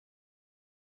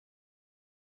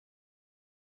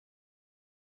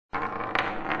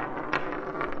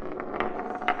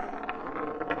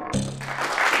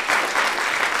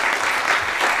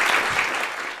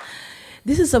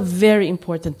This is a very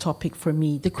important topic for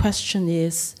me. The question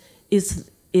is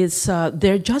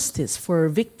there justice for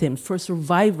victims, for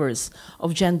survivors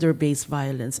of gender-based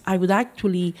violence? I would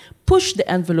actually push the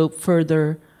envelope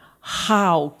further.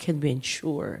 How can we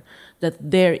ensure that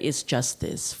there is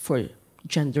justice for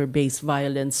gender-based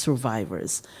violence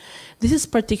survivors? This is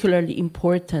particularly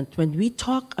important when we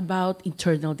talk about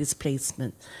internal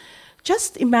displacement.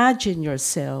 Just imagine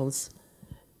yourselves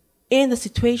in a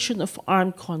situation of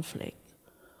armed conflict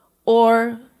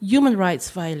or human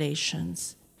rights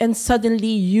violations, and suddenly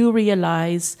you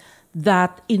realize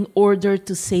that in order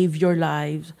to save your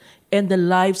life and the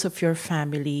lives of your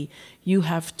family, you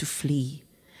have to flee.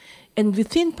 And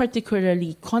within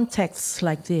particularly contexts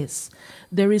like this,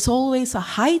 there is always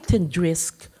a heightened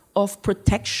risk of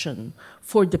protection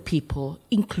for the people,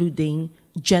 including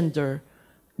gender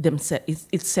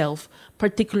itself,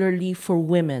 particularly for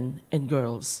women and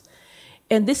girls.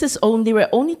 And this is we're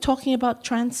only talking about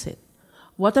transit.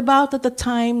 What about at the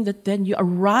time that then you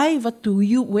arrive at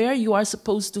where you are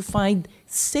supposed to find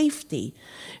safety,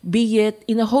 be it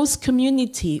in a host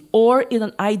community or in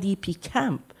an IDP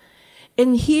camp?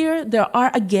 And here there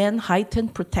are again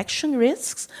heightened protection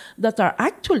risks that are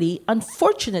actually,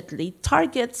 unfortunately,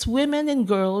 targets women and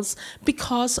girls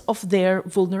because of their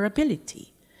vulnerability.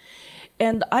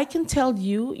 And I can tell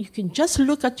you, you can just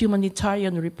look at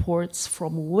humanitarian reports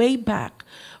from way back,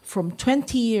 from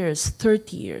 20 years,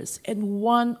 30 years, and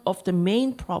one of the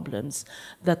main problems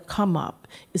that come up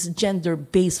is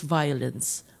gender-based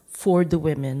violence for the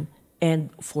women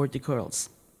and for the girls.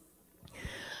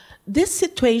 This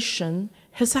situation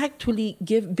has actually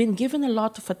been given a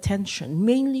lot of attention,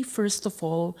 mainly, first of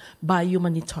all, by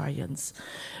humanitarians.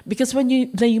 Because when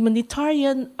the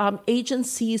humanitarian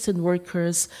agencies and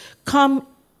workers come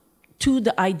to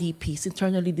the IDPs,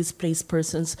 internally displaced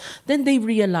persons, then they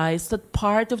realize that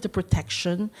part of the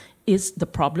protection is the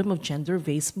problem of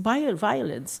gender-based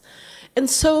violence. And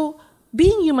so,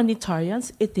 being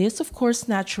humanitarians, it is, of course,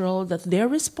 natural that their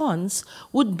response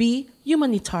would be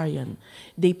humanitarian.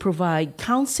 They provide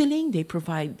counseling, they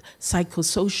provide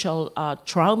psychosocial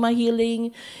trauma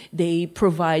healing, they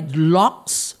provide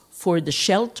locks for the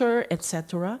shelter,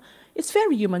 etc. It's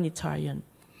very humanitarian.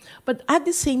 But at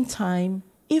the same time,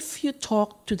 if you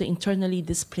talk to the internally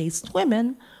displaced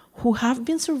women who have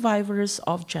been survivors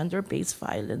of gender-based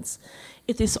violence,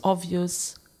 it is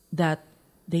obvious that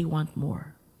they want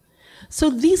more.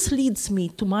 So this leads me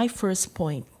to my first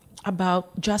point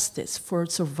about justice for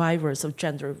survivors of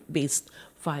gender-based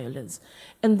violence.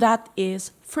 And that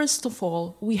is, first of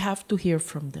all, we have to hear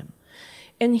from them.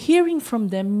 And hearing from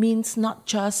them means not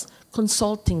just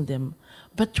consulting them,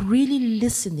 but really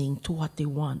listening to what they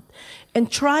want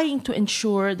and trying to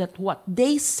ensure that what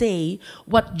they say,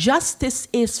 what justice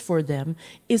is for them,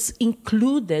 is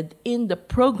included in the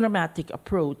programmatic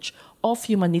approach of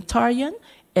humanitarian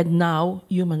and now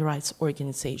human rights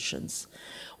organizations.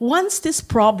 Once this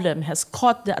problem has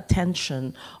caught the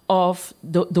attention of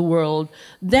the world,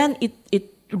 then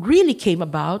it really came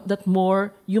about that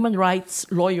more human rights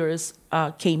lawyers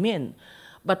came in.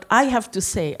 But I have to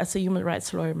say, as a human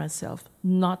rights lawyer myself,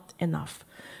 not enough.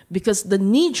 Because the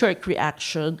knee-jerk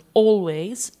reaction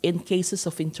always, in cases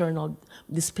of internal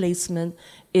displacement,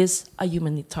 is a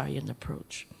humanitarian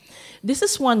approach. This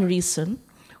is one reason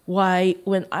why,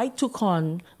 when I took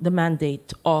on the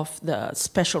mandate of the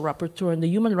Special Rapporteur on the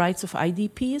Human Rights of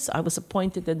IDPs, I was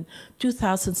appointed in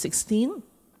 2016.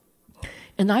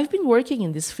 And I've been working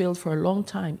in this field for a long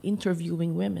time,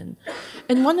 interviewing women.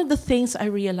 And one of the things I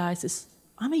realized is,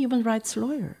 I'm a human rights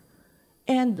lawyer.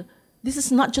 And this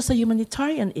is not just a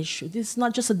humanitarian issue. This is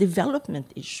not just a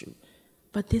development issue.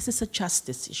 But this is a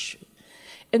justice issue.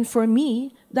 And for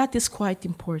me, that is quite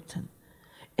important.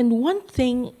 And one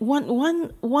thing,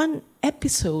 one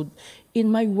episode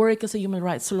in my work as a human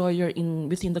rights lawyer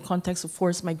within the context of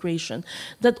forced migration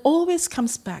that always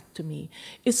comes back to me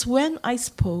is when I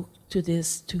spoke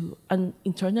to an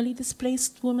internally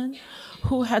displaced woman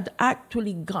who had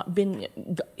actually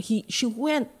she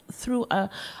went through an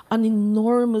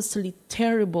enormously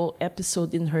terrible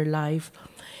episode in her life.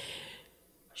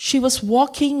 She was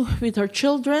walking with her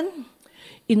children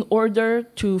in order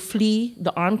to flee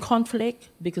the armed conflict,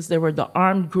 because there were the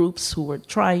armed groups who were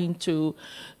trying to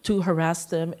harass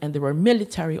them, and there were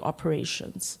military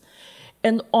operations.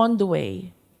 And on the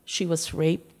way, she was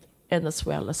raped, and as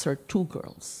well as her 2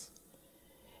 girls.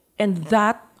 And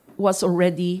that was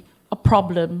already a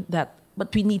problem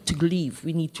but we need to leave.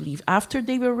 We need to leave. After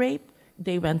they were raped,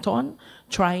 they went on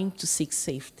trying to seek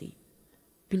safety.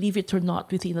 Believe it or not,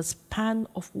 within a span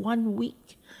of 1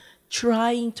 week,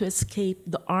 trying to escape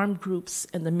the armed groups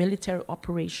and the military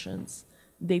operations,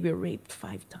 they were raped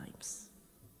 5 times.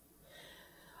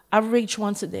 average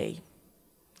once a day.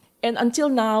 And until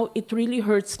now, it really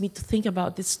hurts me to think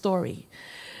about this story,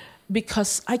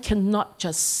 because I cannot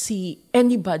just see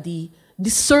anybody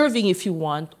deserving, if you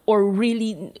want, or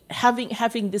really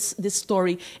having this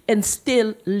story and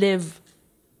still live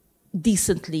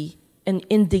decently and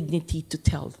in dignity to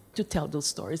tell those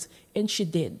stories. And she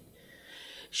did.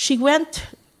 She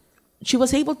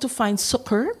was able to find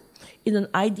succor in an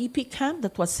IDP camp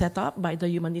that was set up by the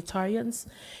humanitarians,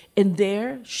 and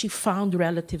there she found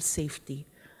relative safety.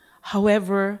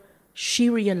 However, she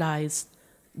realized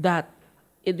that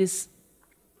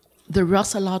there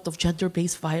was a lot of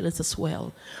gender-based violence as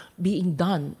well being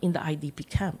done in the IDP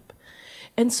camp.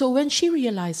 And so when she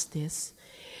realized this,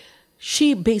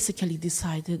 she basically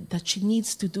decided that she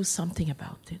needs to do something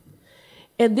about it.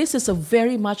 And this is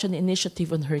very much an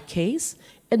initiative on her case.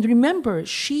 And remember,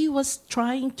 she was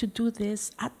trying to do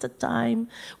this at the time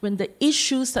when the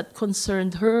issues that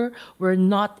concerned her were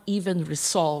not even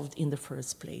resolved in the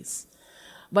first place.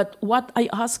 But what I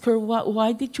asked her,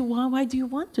 why do you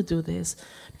want to do this?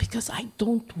 Because I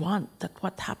don't want that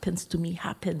what happens to me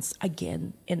happens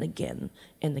again and again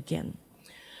and again.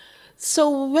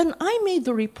 So when I made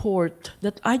the report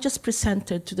that I just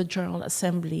presented to the General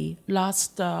Assembly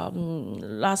last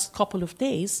couple of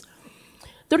days,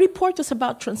 the report was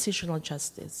about transitional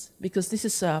justice, because this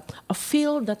is a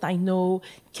field that I know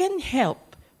can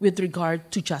help with regard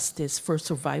to justice for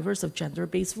survivors of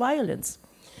gender-based violence.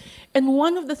 And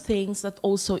one of the things that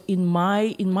also in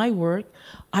my work,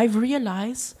 I've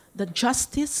realized that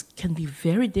justice can be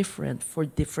very different for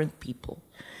different people.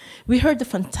 We heard the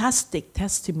fantastic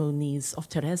testimonies of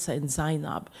Teresa and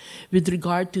Zainab with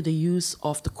regard to the use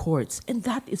of the courts, and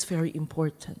that is very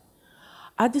important.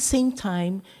 At the same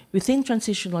time, within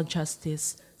transitional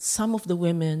justice, some of the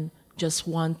women just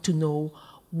want to know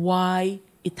why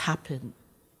it happened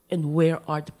and where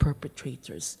are the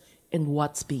perpetrators and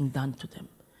what's being done to them.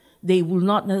 They will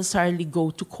not necessarily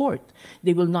go to court.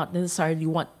 They will not necessarily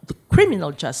want the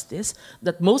criminal justice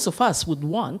that most of us would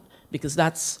want, because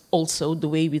that's also the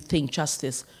way we think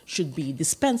justice should be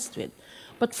dispensed with.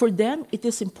 But for them, it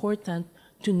is important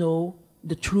to know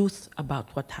the truth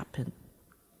about what happened.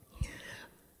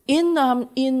 In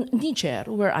Niger,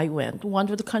 where I went, one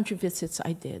of the country visits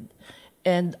I did,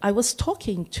 and I was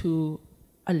talking to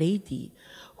a lady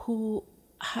who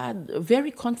had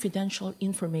very confidential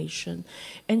information,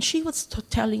 and she was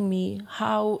telling me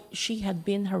how she had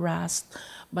been harassed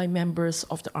by members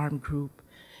of the armed group.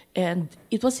 And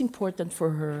it was important for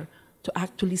her to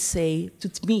actually say to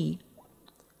me,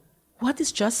 what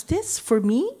is justice for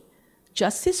me?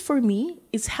 Justice for me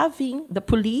is having the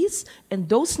police and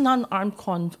those non-state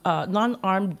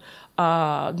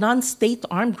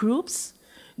armed groups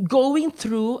going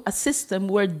through a system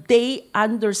where they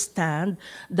understand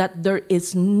that there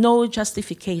is no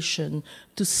justification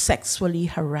to sexually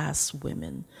harass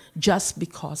women just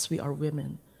because we are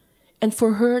women. And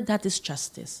for her, that is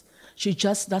justice. She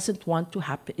just doesn't want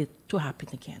it to happen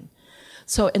again.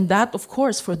 So, and that, of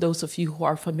course, for those of you who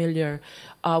are familiar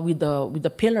with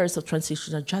the pillars of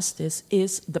transitional justice,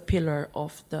 is the pillar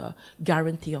of the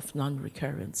guarantee of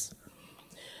non-recurrence.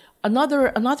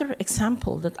 Another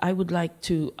example that I would like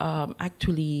to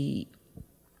actually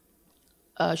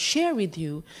share with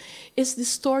you is the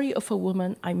story of a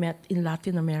woman I met in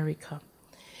Latin America.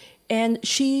 And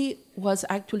she was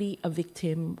actually a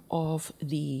victim of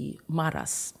the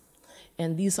maras.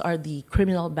 And these are the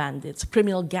criminal bandits,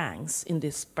 criminal gangs in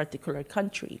this particular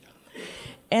country.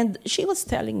 And she was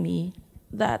telling me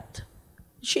that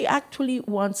she actually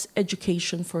wants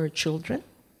education for her children.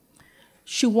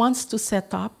 She wants to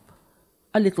set up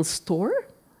a little store,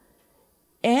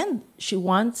 and she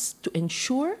wants to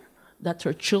ensure that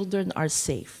her children are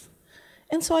safe.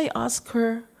 And so I asked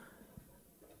her,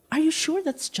 are you sure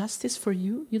that's justice for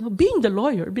you? You know, being the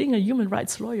lawyer, being a human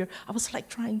rights lawyer, I was like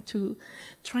trying to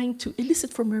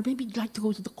elicit from her, maybe you'd like to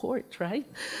go to the court, right?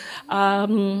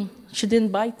 She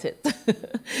didn't bite it.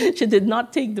 She did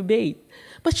not take the bait.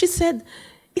 But she said,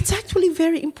 it's actually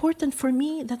very important for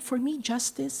me that for me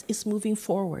justice is moving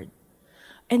forward.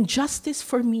 And justice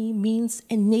for me means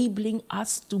enabling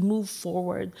us to move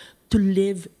forward, to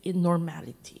live in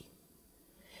normality.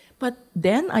 But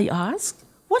then I asked,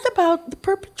 what about the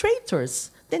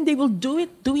perpetrators? Then they will do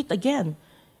it again.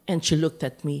 And she looked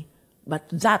at me, but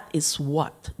that is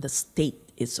what the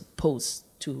state is supposed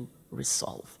to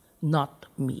resolve, not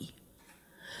me.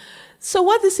 So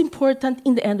what is important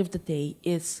in the end of the day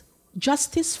is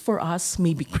justice for us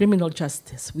may be criminal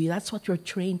justice. That's what you're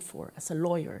trained for as a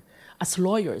lawyer, as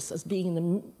lawyers, as being in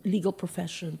the legal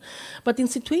profession. But in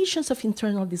situations of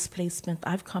internal displacement,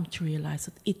 I've come to realize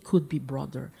that it could be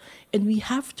broader. And we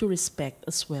have to respect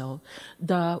as well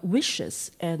the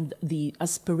wishes and the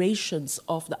aspirations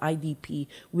of the IDP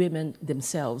women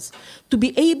themselves, to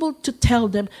be able to tell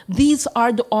them, these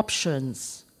are the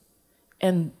options,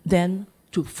 and then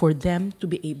for them to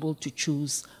be able to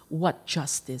choose what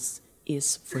justice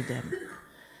is for them.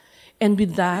 And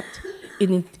with that,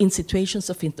 in situations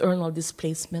of internal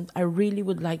displacement, I really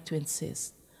would like to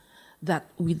insist that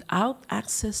without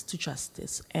access to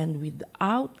justice and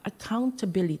without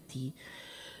accountability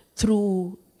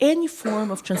through any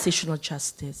form of transitional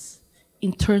justice,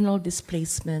 internal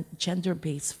displacement,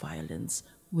 gender-based violence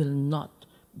will not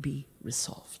be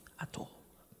resolved at all.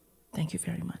 Thank you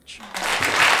very much.